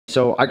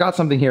So I got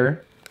something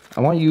here.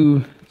 I want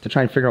you to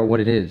try and figure out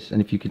what it is,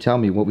 and if you could tell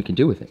me what we can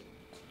do with it.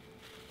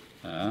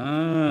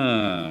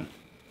 Oh,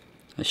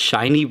 a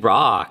shiny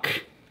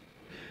rock.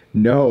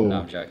 No.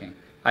 No, I'm joking.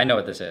 I know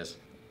what this is.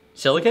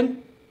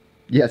 Silicon?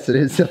 Yes, it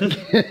is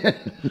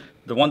silicon.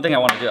 The one thing I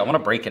want to do, I want to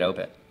break it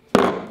open.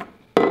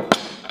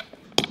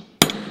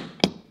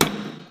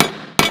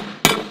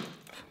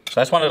 So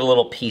I just wanted a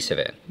little piece of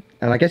it.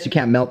 And I guess you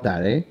can't melt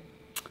that, eh?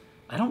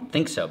 I don't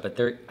think so, but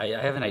I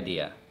have an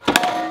idea.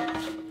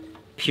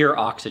 Pure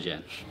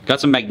oxygen. Got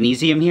some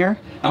magnesium here.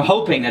 I'm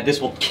hoping that this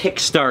will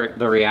kickstart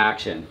the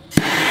reaction.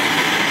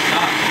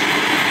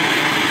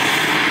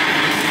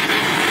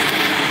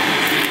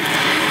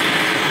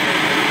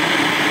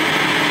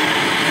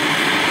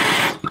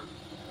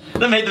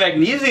 That made the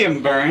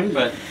magnesium burn,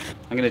 but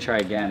I'm gonna try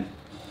again.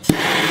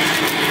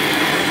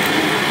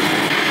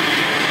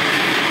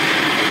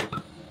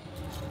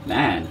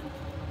 Man,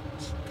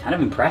 it's kind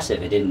of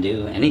impressive it didn't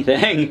do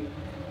anything.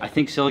 I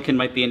think silicon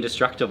might be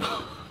indestructible.